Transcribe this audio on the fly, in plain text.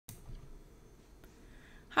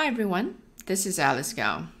Hi everyone, this is Alice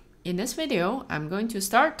Gao. In this video, I'm going to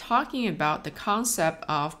start talking about the concept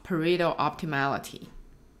of Pareto Optimality.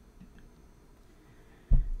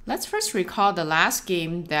 Let's first recall the last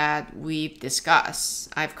game that we've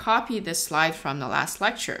discussed. I've copied this slide from the last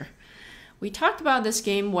lecture. We talked about this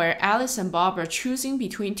game where Alice and Bob are choosing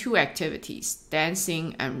between two activities,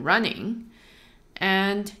 dancing and running.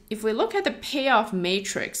 And if we look at the payoff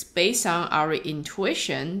matrix based on our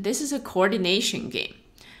intuition, this is a coordination game.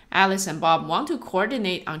 Alice and Bob want to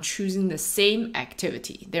coordinate on choosing the same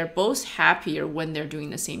activity. They're both happier when they're doing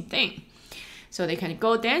the same thing. So they can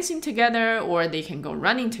go dancing together or they can go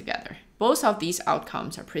running together. Both of these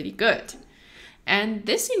outcomes are pretty good. And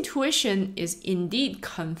this intuition is indeed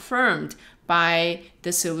confirmed by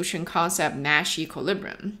the solution concept Nash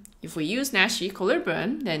equilibrium. If we use Nash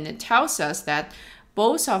equilibrium, then it tells us that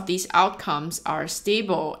both of these outcomes are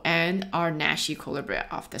stable and are Nash equilibria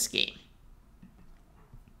of this game.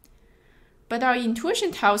 But our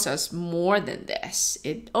intuition tells us more than this.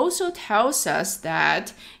 It also tells us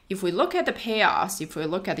that if we look at the payoffs, if we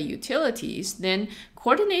look at the utilities, then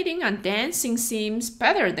coordinating on dancing seems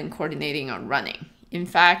better than coordinating on running. In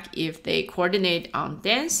fact, if they coordinate on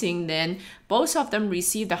dancing, then both of them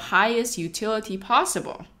receive the highest utility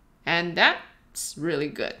possible. And that's really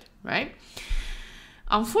good, right?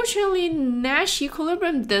 Unfortunately, Nash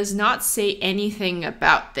equilibrium does not say anything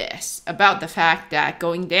about this, about the fact that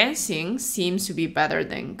going dancing seems to be better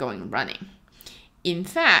than going running. In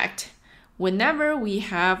fact, whenever we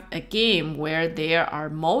have a game where there are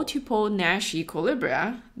multiple Nash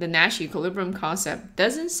equilibria, the Nash equilibrium concept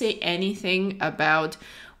doesn't say anything about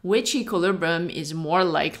which equilibrium is more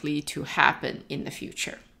likely to happen in the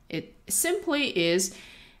future. It simply is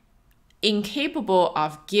incapable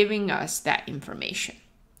of giving us that information.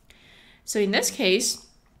 So in this case,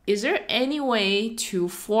 is there any way to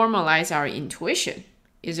formalize our intuition?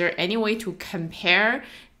 Is there any way to compare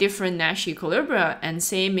different Nash equilibria and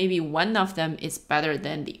say maybe one of them is better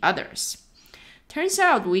than the others? Turns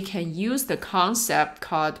out we can use the concept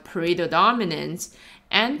called Pareto dominance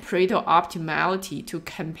and Pareto optimality to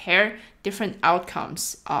compare different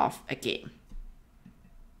outcomes of a game.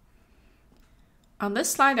 On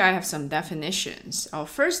this slide, I have some definitions. I'll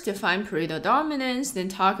first define Pareto dominance, then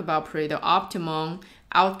talk about Pareto optimum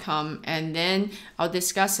outcome, and then I'll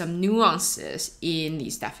discuss some nuances in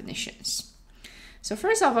these definitions. So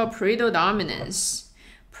first of all, Pareto dominance.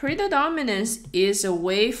 Pareto dominance is a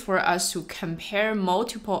way for us to compare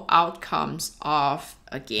multiple outcomes of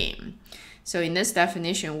a game. So in this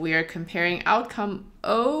definition, we are comparing outcome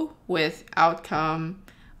O with outcome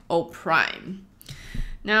O prime.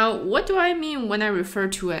 Now, what do I mean when I refer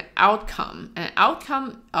to an outcome? An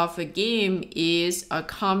outcome of a game is a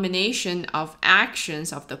combination of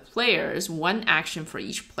actions of the players, one action for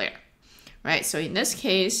each player, right? So in this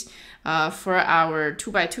case, for our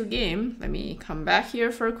 2x2 game, let me come back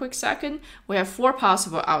here for a quick second. We have 4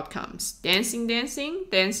 possible outcomes: dancing, dancing,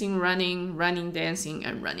 dancing, running, running, dancing,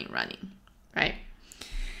 and running, running, right?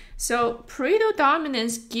 So Pareto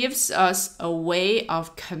dominance gives us a way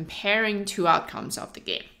of comparing two outcomes of the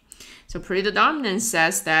game. So Pareto dominance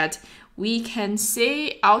says that we can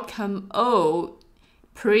say outcome O,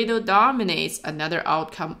 Pareto dominates another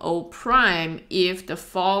outcome O prime if the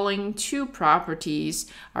following two properties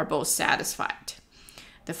are both satisfied.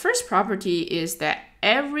 The first property is that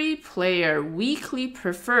every player weakly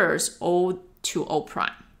prefers O to O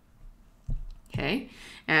prime. Okay.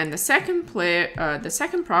 And the second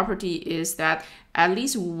property is that at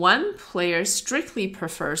least one player strictly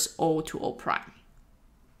prefers O to O prime.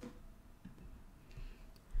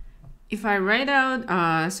 If I write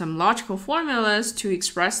out some logical formulas to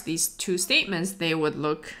express these two statements, they would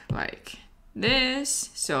look like this.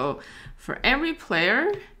 So for every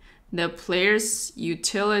player, the player's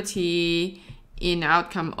utility in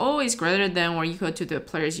outcome O is greater than or equal to the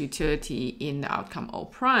player's utility in the outcome O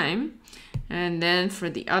prime. And then for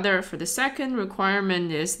the second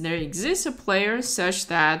requirement is there exists a player such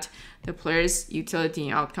that the player's utility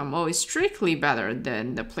in outcome O is strictly better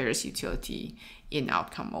than the player's utility in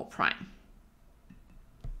outcome O prime.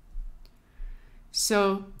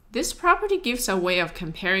 So this property gives a way of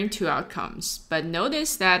comparing two outcomes, but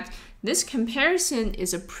notice that this comparison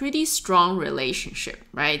is a pretty strong relationship,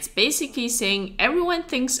 right? It's basically saying everyone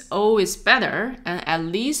thinks O is better and at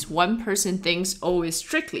least one person thinks O is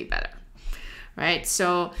strictly better. Right?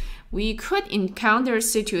 So we could encounter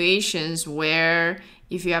situations where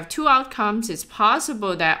if you have two outcomes, it's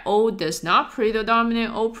possible that O does not Pareto dominate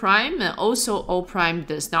O prime and also O prime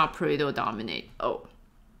does not Pareto dominate O.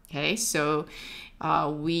 Okay, so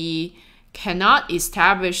we cannot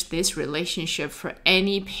establish this relationship for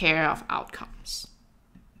any pair of outcomes.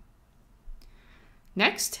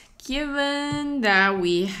 Next, given that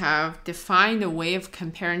we have defined a way of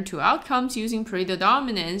comparing two outcomes using Pareto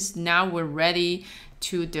dominance, now we're ready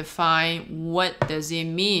to define what does it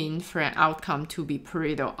mean for an outcome to be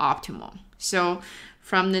Pareto optimal. So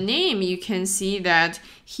from the name, you can see that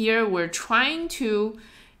here we're trying to,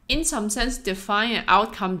 in some sense, define an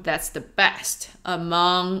outcome that's the best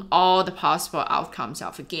among all the possible outcomes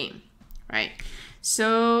of a game, right?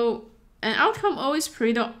 So an outcome O is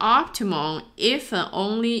Pareto optimal if and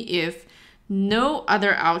only if no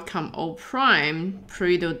other outcome O prime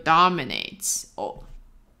Pareto dominates O.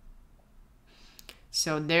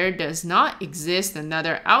 So there does not exist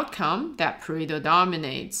another outcome that Pareto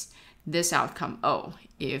dominates this outcome O.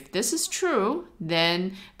 If this is true,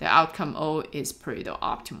 then the outcome O is Pareto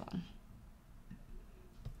optimal.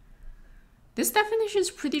 This definition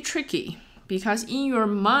is pretty tricky because in your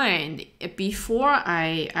mind, before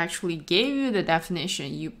I actually gave you the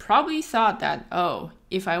definition, you probably thought that, oh,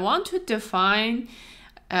 if I want to define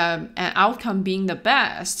an outcome being the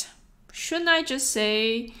best, shouldn't I just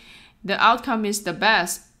say the outcome is the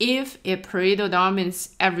best if it Pareto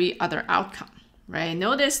dominates every other outcome, right?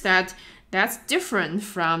 Notice that that's different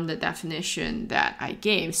from the definition that I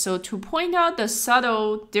gave. So to point out the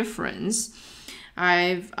subtle difference,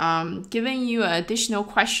 I've given you an additional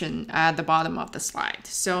question at the bottom of the slide.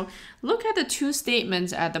 So look at the two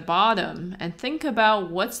statements at the bottom and think about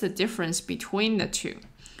what's the difference between the two.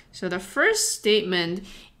 So the first statement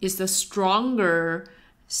is the stronger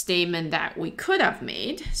statement that we could have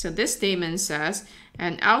made. So this statement says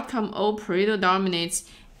an outcome O Pareto dominates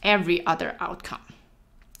every other outcome.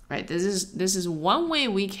 Right? This is one way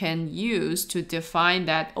we can use to define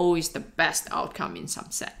that O is the best outcome in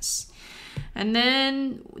some sense. And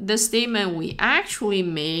then the statement we actually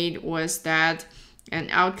made was that an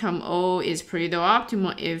outcome O is Pareto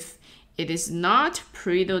optimal if it is not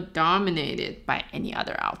Pareto dominated by any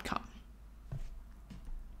other outcome.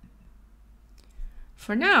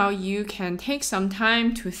 For now, you can take some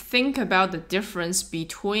time to think about the difference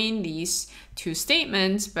between these two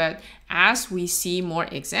statements, but as we see more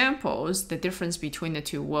examples, the difference between the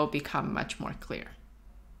two will become much more clear.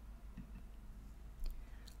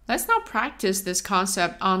 Let's now practice this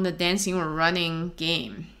concept on the dancing or running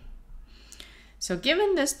game. So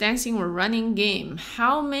given this dancing or running game,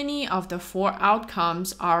 how many of the 4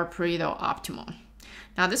 outcomes are Pareto optimal?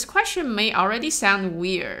 Now this question may already sound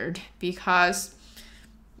weird because,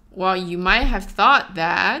 well, you might have thought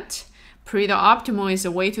that Pareto optimal is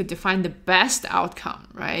a way to define the best outcome,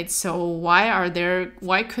 right? So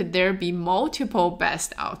why could there be multiple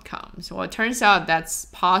best outcomes? Well, it turns out that's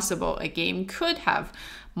possible. A game could have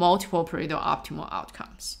multiple Pareto optimal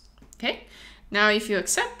outcomes. Okay, now if you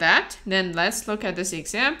accept that, then let's look at this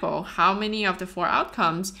example. How many of the 4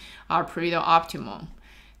 outcomes are Pareto optimal?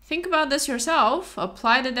 Think about this yourself.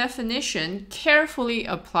 Apply the definition, carefully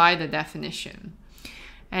apply the definition,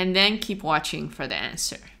 and then keep watching for the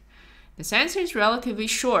answer. This answer is relatively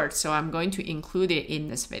short, so I'm going to include it in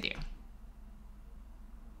this video.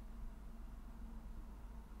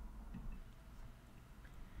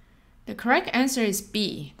 The correct answer is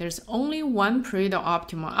B. There's only one Pareto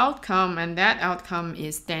optimal outcome, and that outcome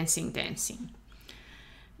is dancing, dancing.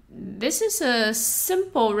 This is a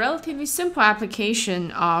simple, relatively simple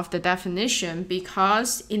application of the definition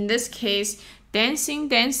because in this case, dancing,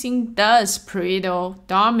 dancing does Pareto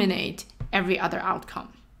dominate every other outcome.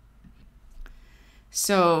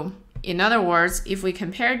 So in other words, if we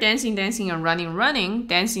compare dancing, dancing and running, running,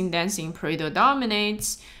 dancing, dancing Pareto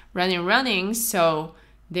dominates running, running. So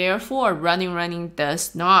therefore, running, running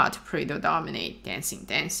does not Pareto dominate dancing,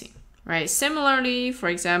 dancing, right? Similarly, for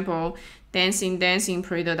example, dancing, dancing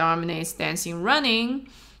Pareto dominates dancing, running.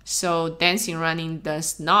 So dancing, running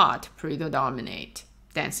does not Pareto dominate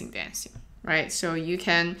dancing, dancing, right? So you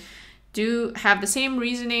can have the same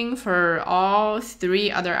reasoning for all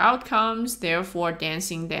 3 other outcomes. Therefore,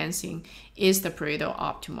 dancing, dancing is the Pareto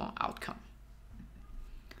optimal outcome.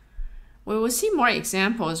 We will see more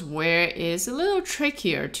examples where it is a little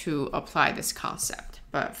trickier to apply this concept,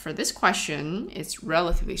 but for this question, it's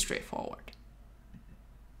relatively straightforward.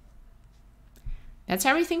 That's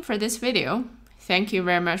everything for this video. Thank you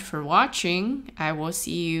very much for watching. I will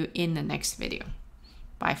see you in the next video.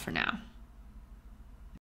 Bye for now.